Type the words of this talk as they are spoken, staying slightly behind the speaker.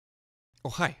Oh,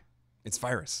 hi. It's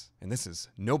Virus, and this is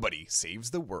Nobody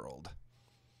Saves the World.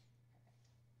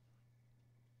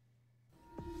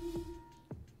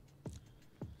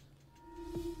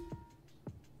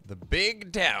 The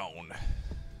Big Down.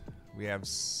 We have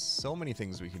so many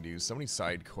things we can do, so many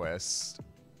side quests.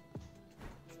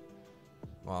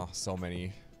 Well, so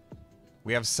many.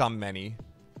 We have some many.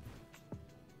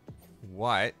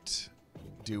 What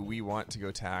do we want to go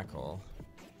tackle?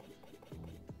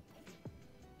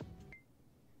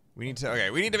 We need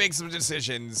to make some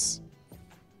decisions.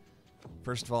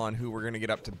 First of all, on who we're going to get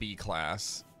up to B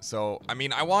class. So, I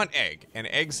mean, I want Egg, and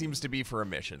Egg seems to be for a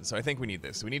mission, so I think we need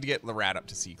this. We need to get Lorad up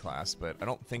to C class, but I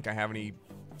don't think I have any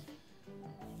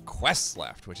quests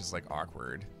left, which is, like,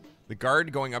 awkward. The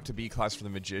guard going up to B class for the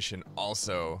magician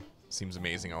also seems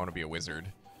amazing. I want to be a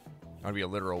wizard. I want to be a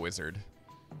literal wizard.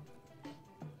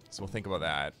 So we'll think about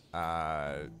that.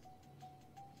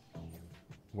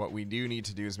 What we do need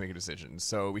to do is make a decision.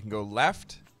 So we can go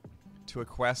left to a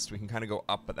quest. We can kind of go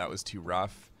up, but that was too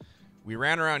rough. We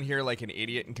ran around here like an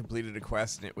idiot and completed a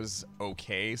quest, and it was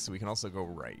okay. So we can also go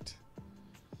right.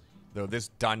 Though this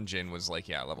dungeon was like,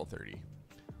 yeah, level 30.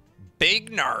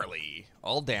 Big gnarly.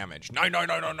 All damage.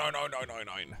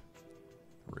 999999999.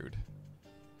 Rude.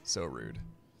 So rude.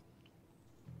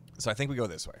 So I think we go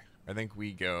this way. I think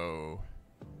we go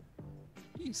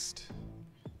east.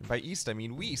 And by east, I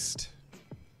mean west.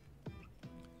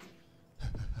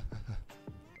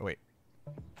 Oh, wait.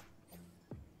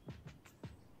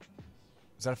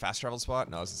 Is that a fast travel spot?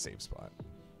 No, it's a save spot.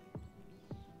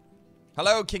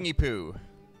 Hello, Kingy Poo.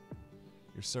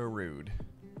 You're so rude.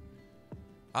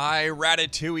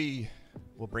 Ratatouille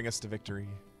will bring us to victory.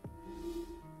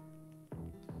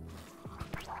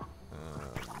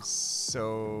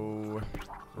 So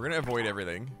we're gonna avoid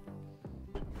everything.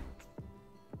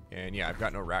 And yeah, I've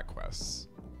got no rat quests.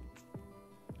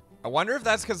 I wonder if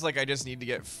that's because, like, I just need to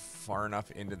get far enough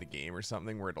into the game or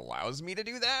something where it allows me to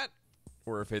do that.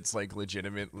 Or if it's, like,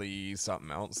 legitimately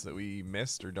something else that we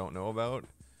missed or don't know about.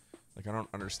 Like, I don't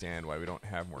understand why we don't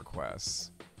have more quests.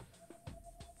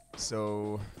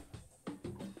 So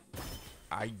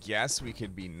I guess we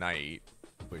could be knight,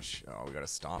 which, oh, we gotta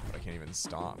stomp, but I can't even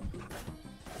stomp.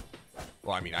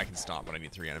 Well, I mean, I can stomp, but I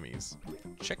need 3 enemies.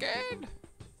 Chicken!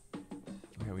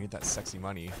 Okay, we need that sexy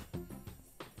money.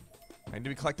 I need to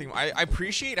be collecting. I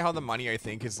appreciate how the money, I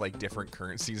think, is like different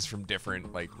currencies from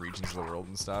different like regions of the world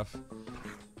and stuff.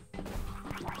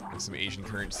 Like some Asian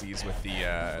currencies with the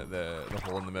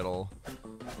hole in the middle.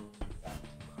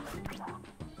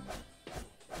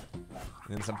 And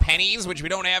then some pennies, which we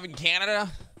don't have in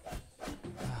Canada.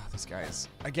 Oh, these guys.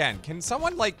 Again, can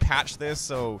someone like patch this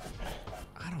so,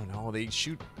 I don't know, they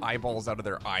shoot eyeballs out of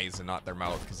their eyes and not their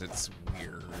mouth because it's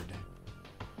weird.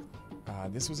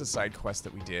 This was a side quest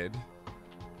that we did.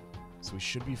 So we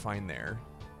should be fine there.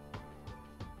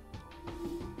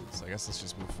 So I guess let's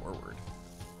just move forward.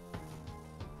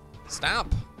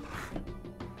 Stop!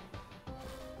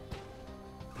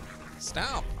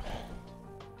 Stop!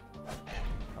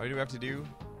 What do we have to do?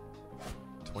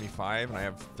 25 and I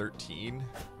have 13.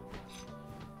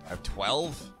 I have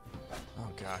 12?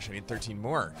 Oh gosh, I need 13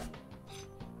 more.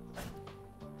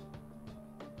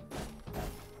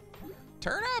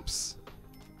 Turnips!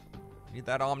 Need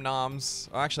that om-noms.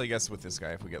 Oh, actually, I guess with this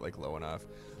guy, if we get, like, low enough.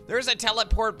 There's a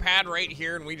teleport pad right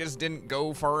here, and we just didn't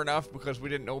go far enough because we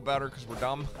didn't know better because we're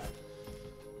dumb.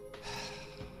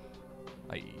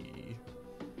 Aye.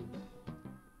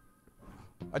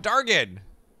 A Dargon!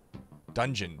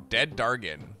 Dungeon. Dead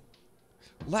Dargon.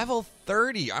 Level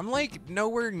 30. I'm, like,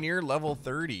 nowhere near level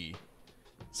 30.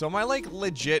 So am I, like,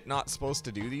 legit not supposed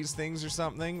to do these things or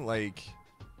something? Like,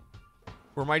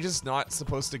 or am I just not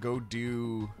supposed to go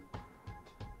do...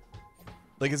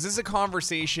 Like, is this a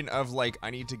conversation of, like,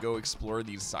 I need to go explore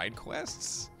these side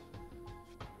quests?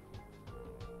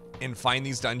 And find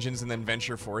these dungeons and then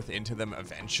venture forth into them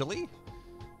eventually?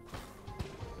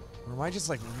 Or am I just,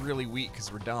 like, really weak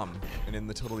because we're dumb and in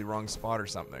the totally wrong spot or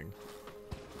something?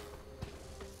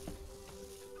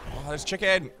 Oh, there's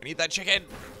chicken! I need that chicken!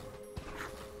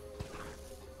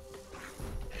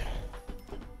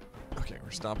 Okay, we're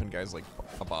stomping guys like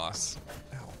a boss.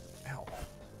 Ow, ow.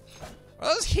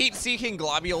 Are those heat-seeking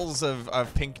globules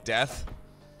of pink death?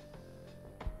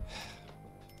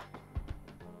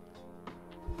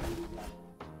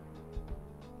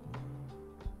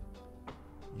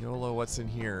 YOLO, what's in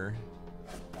here?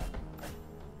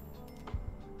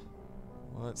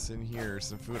 What's in here?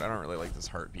 Some food. I don't really like this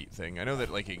heartbeat thing. I know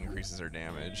that, like, it increases our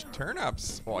damage.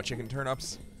 Turnips! Oh, chicken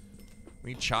turnips.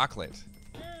 We need chocolate.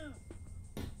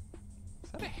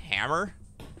 Is that a hammer?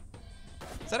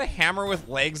 Is that a hammer with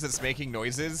legs that's making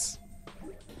noises?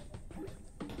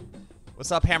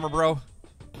 What's up, Hammer Bro?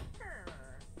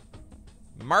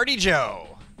 Marty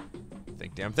Joe.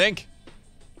 Think, damn think.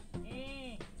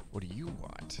 What do you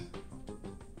want?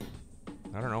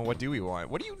 I don't know. What do we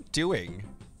want? What are you doing?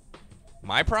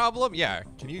 My problem? Yeah.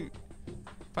 Can you...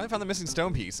 Finally found the missing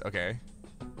stone piece. Okay.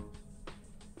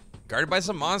 Guarded by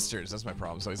some monsters. That's my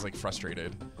problem. So he's like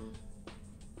frustrated.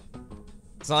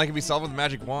 It's not like it can be solved with a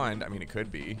magic wand. I mean, it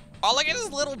could be. Oh, look at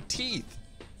his little teeth.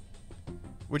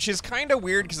 Which is kind of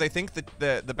weird because I think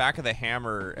that the back of the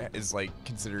hammer is like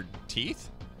considered teeth.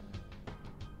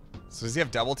 So does he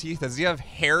have double teeth? Does he have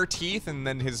hair teeth and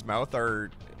then his mouth are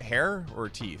hair or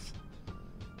teeth?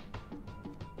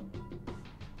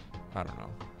 I don't know.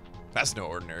 That's no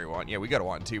ordinary wand. Yeah, we got a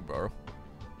wand too, bro.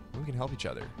 We can help each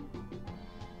other.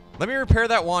 Let me repair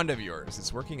that wand of yours.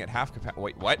 It's working at half capacity.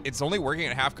 Wait, what? It's only working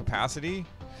at half capacity?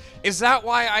 Is that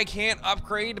why I can't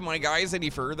upgrade my guys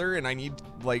any further and I need,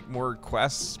 like, more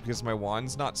quests because my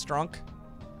wand's not strong?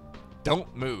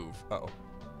 Don't move.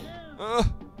 Uh-oh.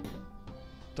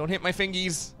 Don't hit my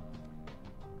fingies.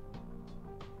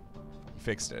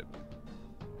 Fixed it.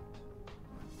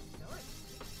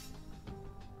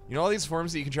 You know all these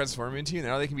forms that you can transform into?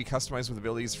 Now they can be customized with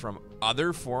abilities from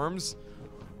other forms?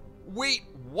 Wait,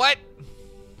 what?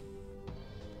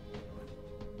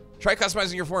 Try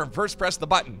customizing your form. First press the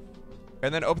button.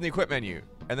 And then open the equip menu.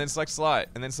 And then select slot.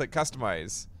 And then select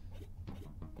customize.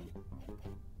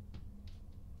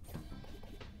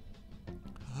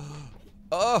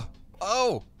 Oh,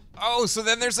 so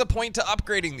then there's a point to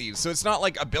upgrading these. So it's not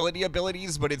like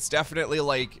abilities, but it's definitely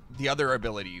like the other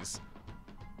abilities.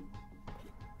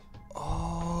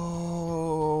 Oh,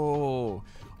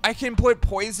 I can put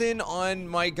poison on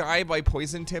my guy by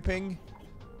poison tipping.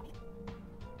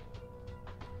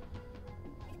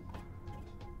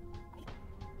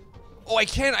 Oh, I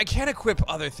can't equip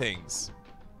other things.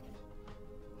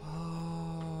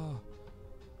 Oh.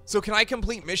 So can I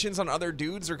complete missions on other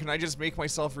dudes or can I just make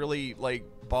myself really like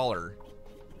baller?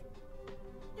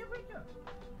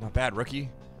 Not bad, rookie.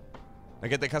 I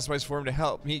get the customized form to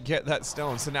help me get that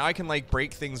stone. So now I can like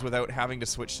break things without having to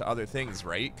switch to other things,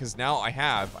 right? Because now I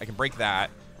can break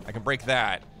that. I can break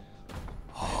that.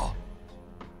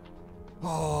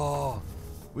 Oh,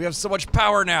 we have so much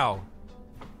power now.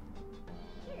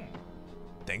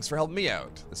 Thanks for helping me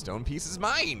out. The stone piece is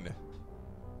mine.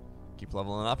 Keep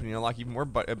leveling up and you unlock even more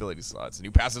ability slots. A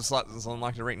new passive slot is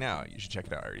unlocked right now. You should check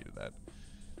it out. I already did that.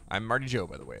 I'm Marty Joe,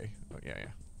 by the way. Oh, yeah.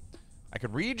 I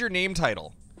could read your name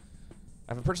title.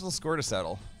 I have a personal score to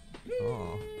settle.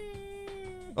 Oh.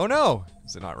 Oh no!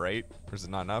 Is it not right? Or is it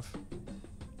not enough?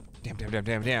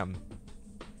 Damn.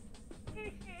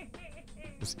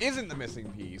 This isn't the missing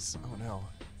piece. Oh no.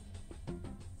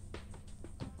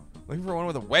 Looking for one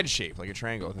with a wedge shape, like a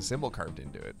triangle with a symbol carved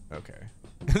into it. Okay.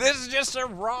 This is just a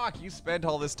rock! You spent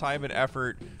all this time and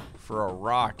effort for a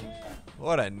rock.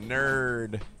 What a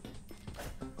nerd.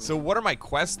 So what are my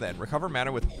quests then? Recover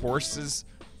mana with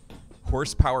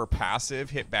horsepower passive,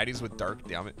 hit baddies with dark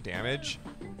damage.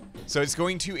 So it's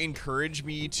going to encourage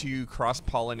me to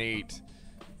cross-pollinate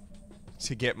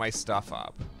to get my stuff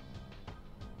up.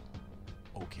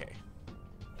 Okay.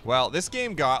 Well, this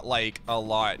game got like a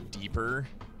lot deeper.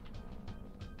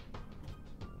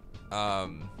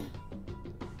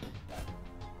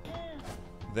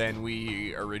 Than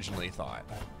we originally thought.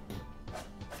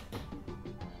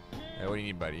 Hey, what do you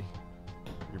need, buddy?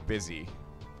 You're busy.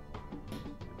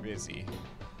 Do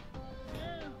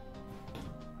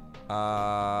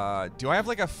I have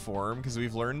like a form? Because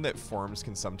we've learned that forms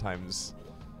can sometimes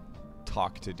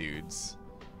talk to dudes.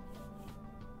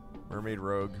 Mermaid,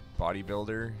 rogue,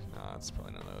 bodybuilder. Nah, it's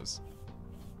probably none of those.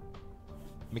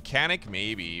 Mechanic,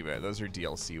 maybe, but those are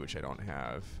DLC, which I don't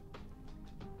have.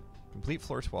 Complete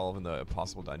floor 12 in the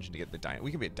possible dungeon to get the dinosaur.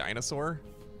 We can be a dinosaur?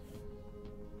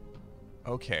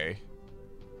 Okay.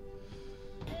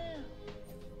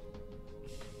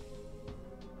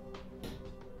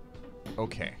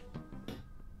 Okay.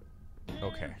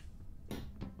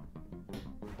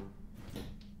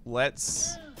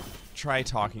 Let's try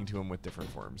talking to him with different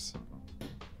forms.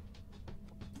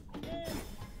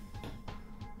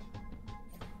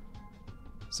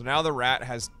 So now the rat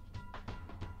has...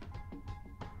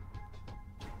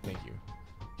 Thank you.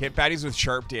 Hit baddies with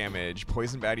sharp damage.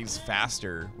 Poison baddies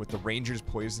faster with the ranger's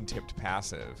poison-tipped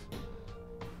passive.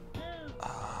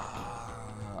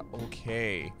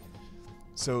 Okay.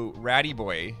 So Ratty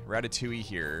Boy, Ratatouille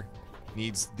here,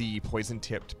 needs the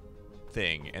poison-tipped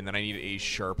thing, and then I need a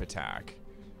sharp attack,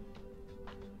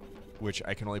 which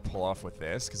I can only pull off with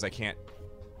this because I can't.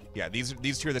 Yeah,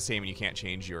 these two are the same, and you can't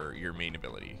change your main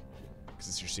ability because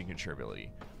it's your signature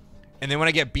ability. And then when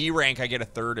I get B rank, I get a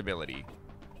third ability.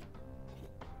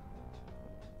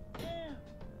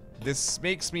 This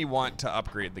makes me want to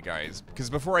upgrade the guys, because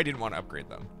before I didn't want to upgrade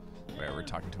them. Wait, we're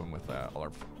talking to him with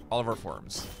all of our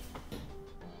forms.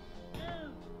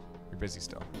 You're busy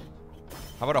still.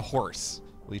 How about a horse?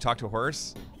 Will you talk to a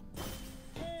horse?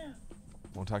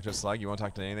 Won't talk to a slug? You won't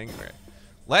talk to anything? Okay.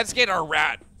 Let's get our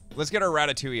rat. Let's get our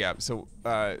Ratatouille up. So,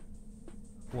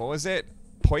 what was it?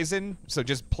 Poison? So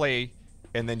just play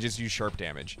and then just use sharp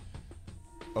damage.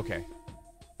 Okay.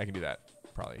 I can do that,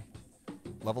 probably.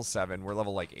 Level 7. We're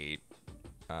level, like, 8.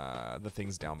 The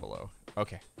thing's down below.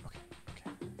 Okay. Okay. Okay.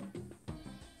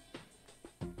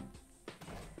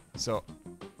 So,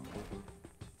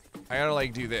 I gotta,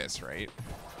 like, do this, right?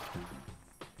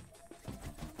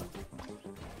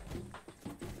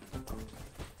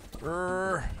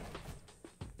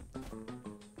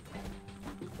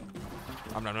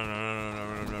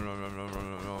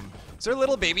 Is there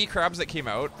little baby crabs that came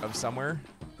out of somewhere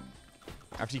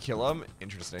after you kill them?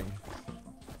 Interesting.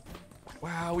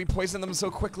 Wow, we poison them so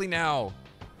quickly now.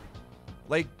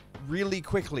 Like, really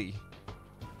quickly.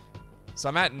 So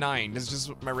I'm at 9. This is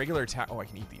just my regular attack. Oh, I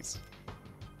can eat these.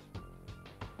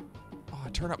 Oh,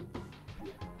 turnip.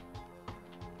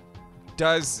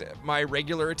 Does my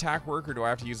regular attack work, or do I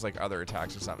have to use like other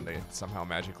attacks or something to somehow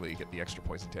magically get the extra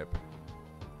poison tip?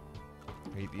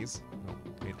 Can I eat these? No.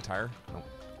 Can I eat the tire? No.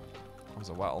 That was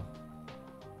a well.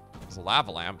 It was a lava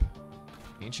lamp.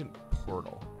 Ancient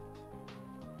portal.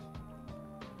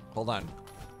 Hold on.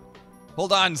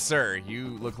 Hold on, sir.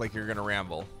 You look like you're gonna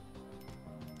ramble.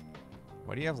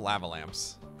 Why do you have lava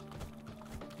lamps?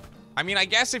 I mean, I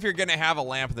guess if you're gonna have a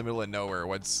lamp in the middle of nowhere,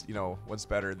 what's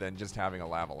better than just having a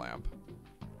lava lamp?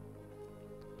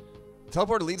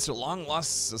 Teleporter leads to a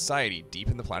long-lost society deep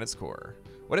in the planet's core.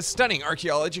 What a stunning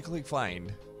archaeological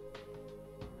find.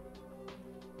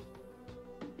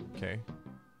 Okay.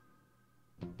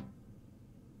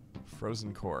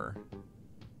 Frozen core.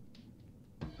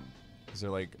 Is there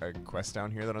like a quest down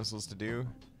here that I'm supposed to do?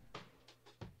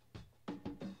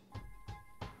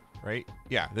 Right?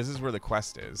 Yeah, this is where the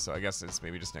quest is, so I guess it's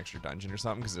maybe just an extra dungeon or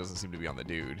something, because it doesn't seem to be on the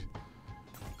dude.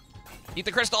 Eat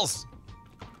the crystals!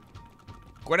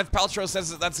 Gwyneth Paltrow says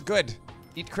that that's good.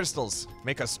 Eat crystals.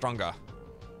 Make us stronger.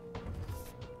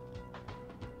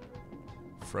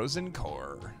 Frozen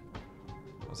core.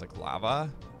 It was like lava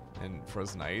and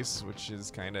frozen ice, which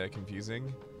is kind of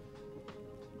confusing.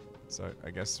 So I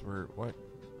guess what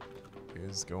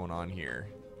is going on here?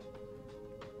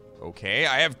 Okay,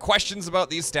 I have questions about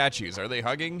these statues. Are they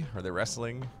hugging? Are they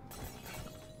wrestling?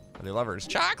 Are they lovers?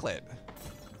 Chocolate!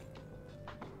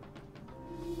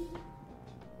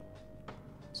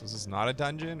 So is this not a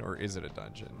dungeon, or is it a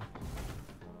dungeon?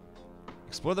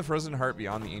 Explore the frozen heart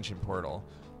beyond the ancient portal.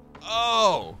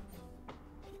 Oh!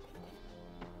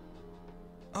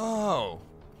 Oh!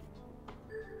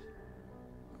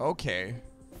 Okay.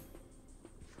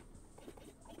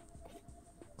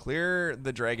 Clear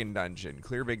the dragon dungeon.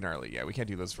 Clear Big Gnarly. Yeah, we can't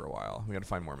do those for a while. We gotta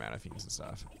find more mana fiends and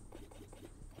stuff.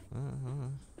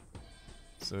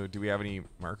 So, do we have any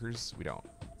markers? We don't.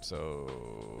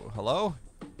 So, hello?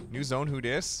 New zone, who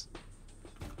dis?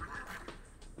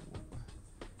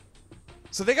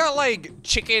 So they got like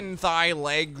chicken thigh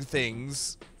leg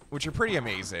things, which are pretty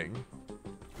amazing.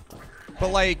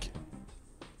 But like,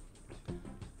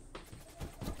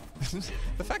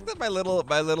 the fact that my little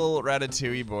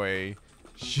Ratatouille boy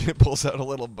pulls out a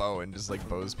little bow and just like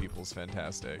bows people is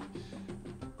fantastic.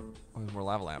 Oh, there's more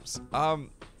lava lamps.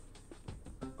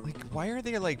 Like, why are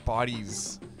there like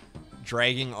bodies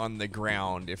dragging on the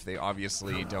ground if they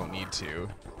obviously don't need to?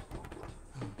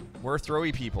 We're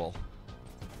throwy people.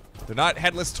 They're not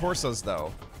headless torsos,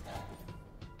 though.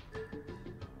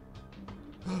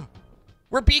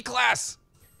 We're B class!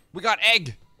 We got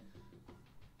egg!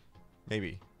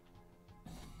 Maybe.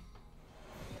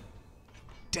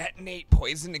 Detonate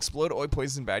poison, explode oi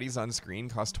poison baddies on screen,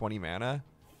 cost 20 mana.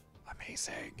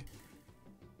 Amazing.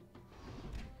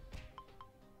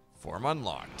 Form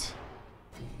unlocked.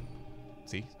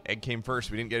 See, egg came first.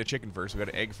 We didn't get a chicken first. We got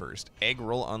an egg first. Egg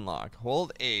roll unlock.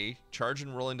 Hold A, charge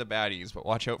and roll into baddies, but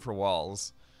watch out for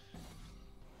walls.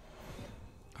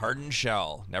 Hardened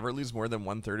shell. Never lose more than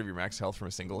 1/3 of your max health from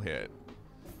a single hit.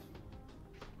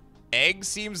 Egg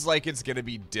seems like it's gonna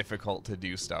be difficult to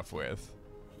do stuff with.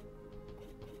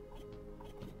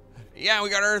 Yeah, we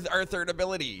got our third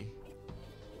ability.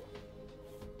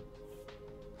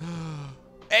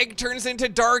 Egg turns into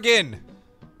Dargon.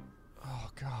 Oh,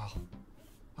 God.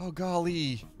 Oh,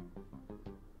 golly.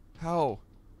 How?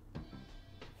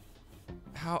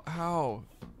 How?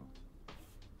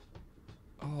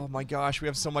 Oh, my gosh. We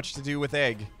have so much to do with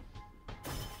egg.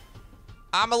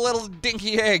 I'm a little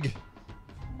dinky egg.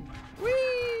 Whee!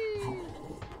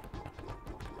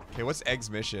 Okay, what's Egg's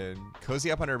mission?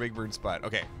 Cozy up under a big bird's butt.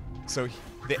 Okay, so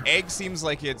the egg seems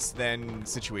like it's then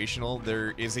situational.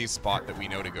 There is a spot that we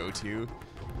know to go to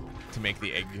make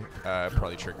the egg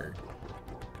probably trigger.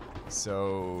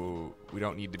 So we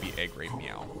don't need to be egg right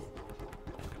meow.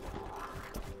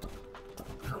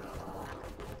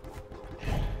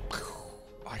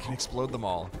 I can explode them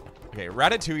all. Okay,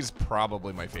 Ratatouille's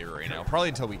probably my favorite right now. Probably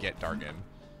until we get Dargon.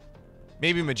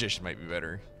 Maybe Magician might be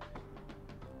better.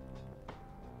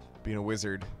 Being a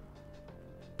wizard.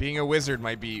 Being a wizard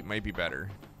might be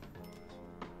better.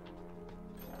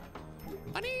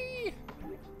 Money!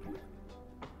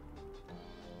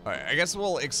 Alright, I guess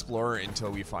we'll explore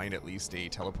until we find at least a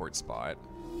teleport spot.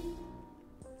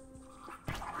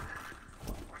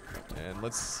 And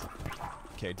let's...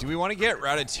 Okay, do we want to get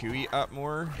Ratatouille up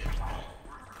more?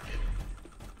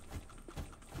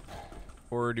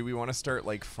 Or do we want to start,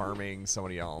 like, farming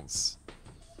somebody else?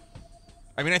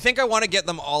 I mean, I think I want to get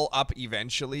them all up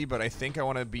eventually, but I think I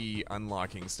want to be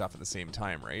unlocking stuff at the same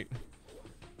time, right?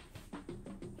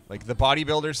 Like, the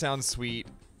bodybuilder sounds sweet,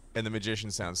 and the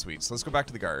magician sounds sweet. So let's go back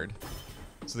to the guard.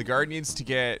 So the guard needs to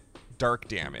get dark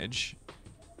damage,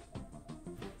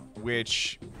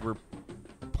 which we're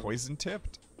poison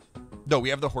tipped? No, we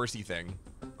have the horsey thing.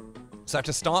 So I have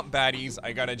to stomp baddies.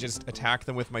 I gotta just attack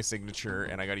them with my signature,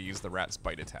 and I gotta use the rat's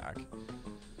bite attack.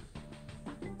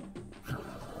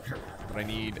 But I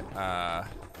need, if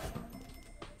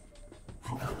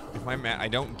my I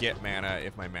don't get mana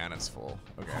if my mana's full.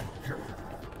 Okay.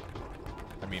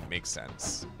 I mean, it makes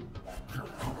sense.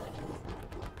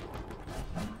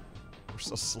 We're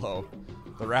so slow.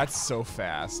 The rat's so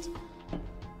fast.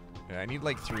 Yeah, I need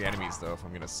like 3 enemies though if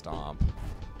I'm gonna stomp.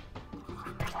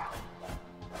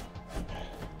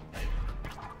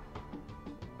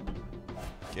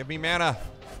 Give me mana.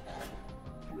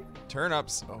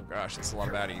 Turnips. Oh gosh, that's a lot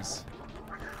of baddies.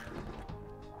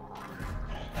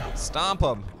 Stomp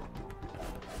them.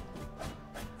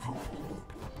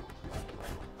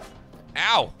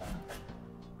 Ow!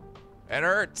 It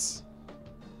hurts.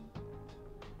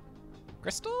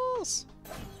 Crystals.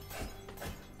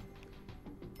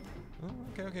 Oh,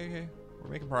 okay. We're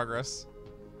making progress.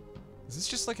 Is this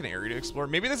just like an area to explore?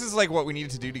 Maybe this is like what we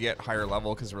needed to do to get higher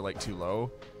level because we're like too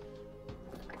low.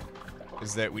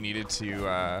 Is that we needed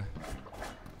to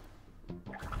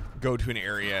go to an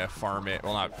area, farm it.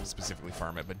 Well, not specifically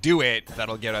farm it, but do it.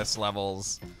 That'll get us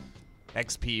levels.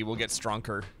 XP, we'll get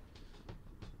stronger.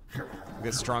 We'll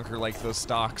get stronger like those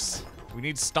stocks. We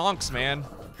need stonks, man.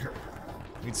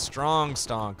 We need strong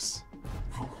stonks.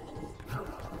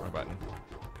 Wrong button.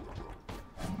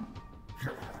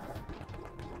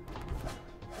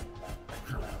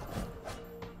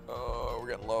 Oh, we're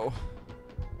getting low.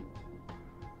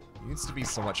 It needs to be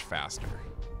so much faster.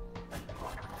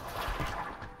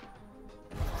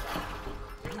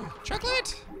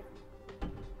 Chocolate!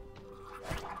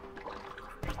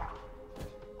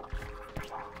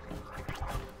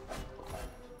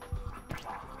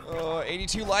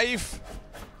 82 life.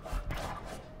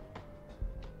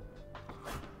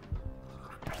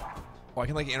 Oh, I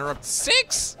can like interrupt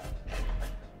 6?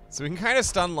 So we can kind of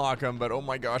stun lock them, but oh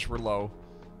my gosh, we're low.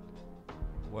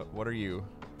 What are you?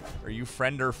 Are you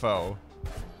friend or foe?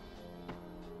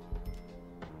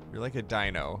 You're like a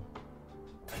dino.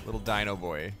 Little dino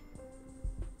boy.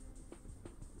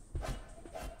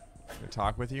 Can I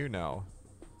talk with you? No.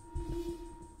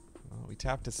 Well, we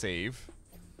tap to save.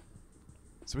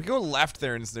 So we go left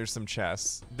there and there's some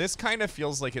chests. This kind of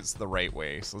feels like it's the right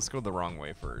way, so let's go the wrong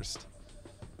way first.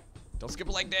 Don't skip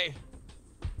a leg day.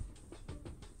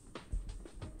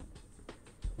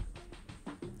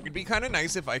 It'd be kind of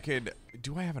nice if I could...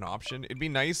 Do I have an option? It'd be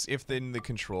nice if in the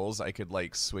controls I could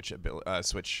like switch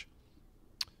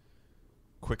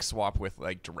quick swap with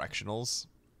like directionals.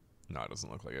 No, it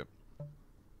doesn't look like it.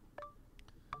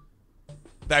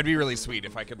 That'd be really sweet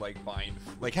if I could like bind,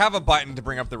 like have a button to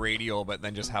bring up the radial, but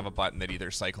then just have a button that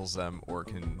either cycles them or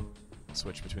can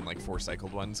switch between like 4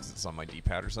 cycled ones because it's on my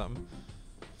D-pad or something.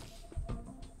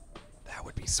 That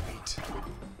would be sweet.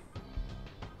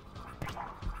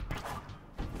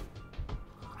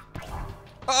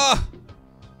 Ah!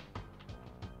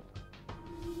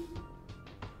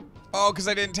 Oh, because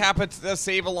I didn't tap it to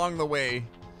save along the way.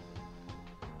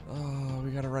 Oh,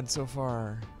 we gotta run so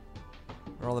far.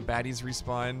 Are all the baddies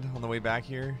respawned on the way back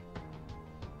here?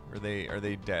 Or are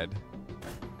they dead?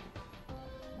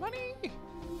 Money!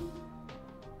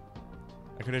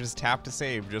 I could have just tapped to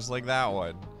save, just like that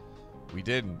one. We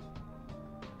didn't.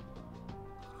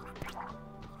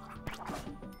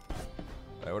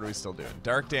 Alright, what are we still doing?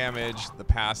 Dark damage, the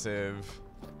passive.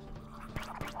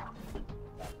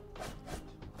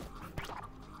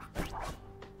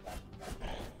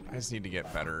 I just need to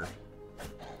get better.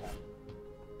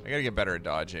 I gotta get better at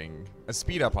dodging. A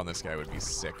speed up on this guy would be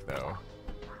sick, though.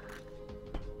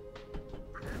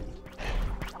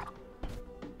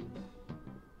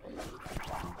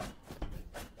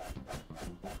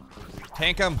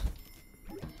 Tank him!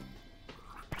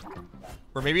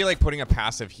 Or maybe like putting a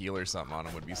passive heal or something on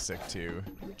him would be sick too.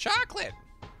 Chocolate!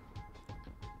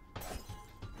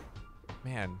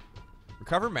 Man.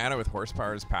 Recover mana with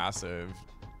horsepower is passive.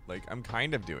 Like, I'm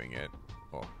kind of doing it.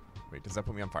 Oh, wait, does that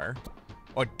put me on fire?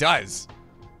 Oh, it does!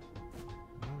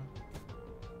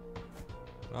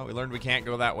 Well, we learned we can't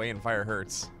go that way and fire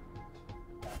hurts.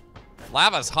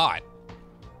 Lava's hot.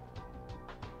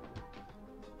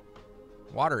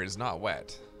 Water is not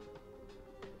wet.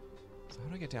 So how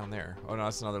do I get down there? Oh no,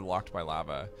 that's another locked by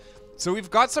lava. So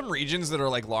we've got some regions that are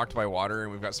like locked by water,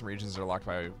 and we've got some regions that are locked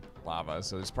by lava.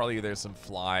 So there's probably either some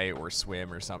fly or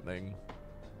swim or something.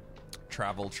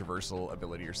 Travel, traversal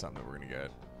ability or something that we're gonna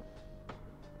get.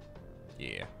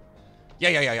 Yeah.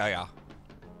 Yeah.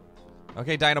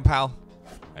 Okay, Dino Pal.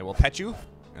 I will pet you,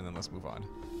 and then let's move on.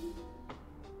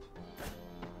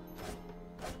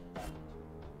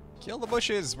 Kill the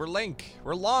bushes. We're Link.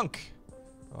 We're Lonk.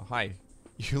 Oh, hi.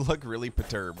 You look really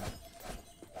perturbed.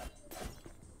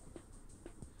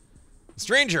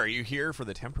 Stranger, are you here for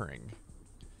the tempering?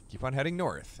 Keep on heading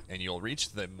north, and you'll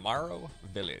reach the Marrow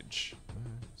Village.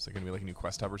 Is it gonna be like a new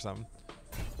quest hub or something?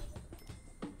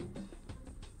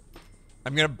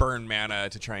 I'm gonna burn mana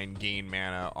to try and gain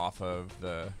mana off of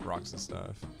the rocks and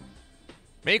stuff.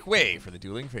 Make way for the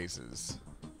dueling faces.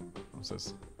 What's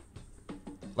this?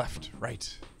 Left,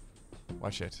 right.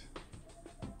 Watch it.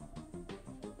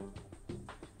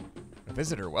 A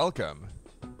visitor, welcome.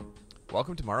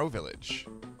 Welcome to Marrow Village.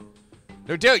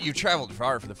 No doubt you've traveled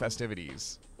far for the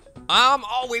festivities. I'm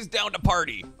always down to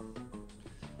party.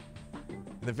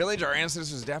 In the village, our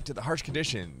ancestors adapted to the harsh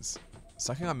conditions.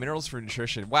 Sucking on minerals for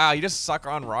nutrition. Wow, you just suck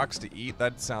on rocks to eat?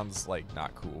 That sounds like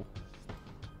not cool.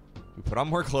 We put on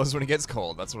more clothes when it gets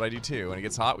cold. That's what I do too. When it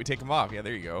gets hot, we take them off. Yeah,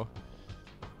 there you go.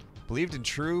 Believed in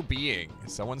true being.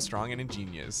 Someone strong and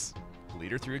ingenious.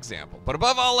 Leader through example. But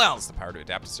above all else, the power to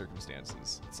adapt to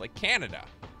circumstances. It's like Canada.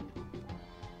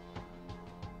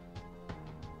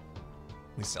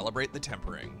 We celebrate the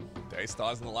tempering. The ice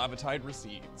thaws and the lava tide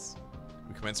recedes.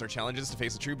 We commence our challenges to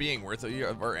face a true being worthy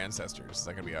of our ancestors. Is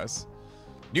that gonna be us?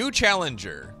 New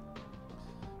challenger.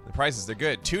 The prizes, they're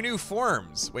good. 2 new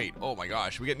forms. Wait, oh my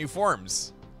gosh, we get new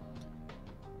forms.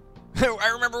 I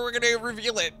remember we're gonna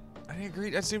reveal it. I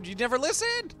agreed. I assumed you'd never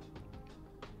listened.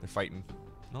 They're fighting.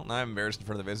 No, now I'm embarrassed in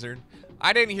front of the visitor.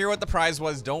 I didn't hear what the prize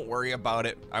was. Don't worry about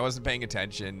it. I wasn't paying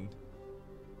attention.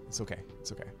 It's okay.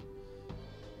 It's okay.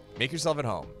 Make yourself at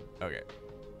home. Okay.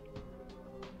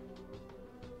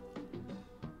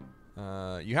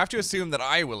 You have to assume that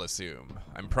I will assume.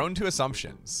 I'm prone to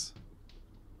assumptions.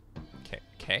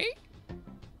 Okay.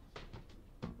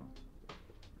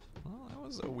 Well, that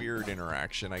was a weird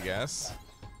interaction, I guess.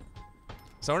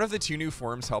 So I wonder if the 2 new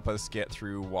forms help us get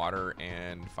through water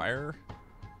and fire.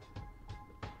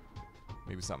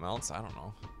 Maybe something else? I don't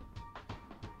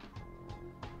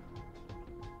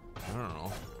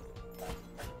know.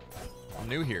 I'm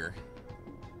new here.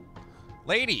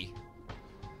 Lady!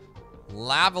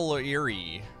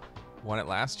 Lavalieri won it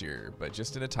last year, but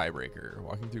just in a tiebreaker.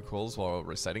 Walking through coals while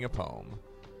reciting a poem.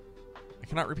 I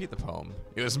cannot repeat the poem.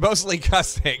 It was mostly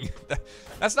cussing.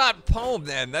 That's not poem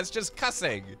then, that's just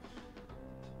cussing.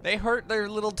 They hurt their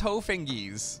little toe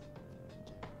fingies.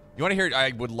 You wanna hear,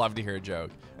 I would love to hear a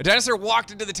joke. A dinosaur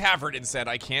walked into the tavern and said,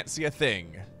 I can't see a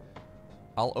thing.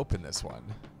 I'll open this one.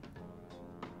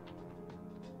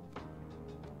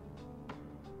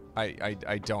 I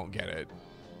don't get it.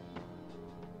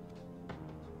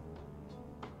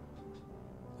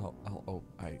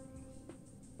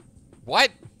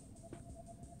 What?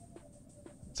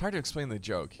 It's hard to explain the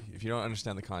joke if you don't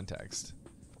understand the context.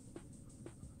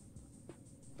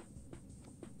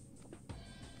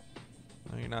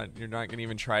 No, you're not gonna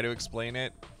even try to explain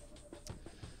it.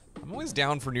 I'm always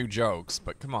down for new jokes,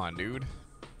 but come on, dude.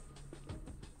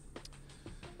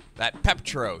 That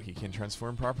Peptro, he can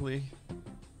transform properly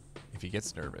if he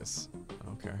gets nervous.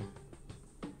 Okay.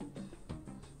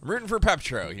 I'm rooting for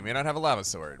Peptro. He may not have a lava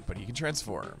sword, but he can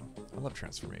transform. I love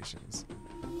transformations.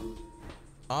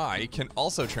 I can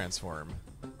also transform.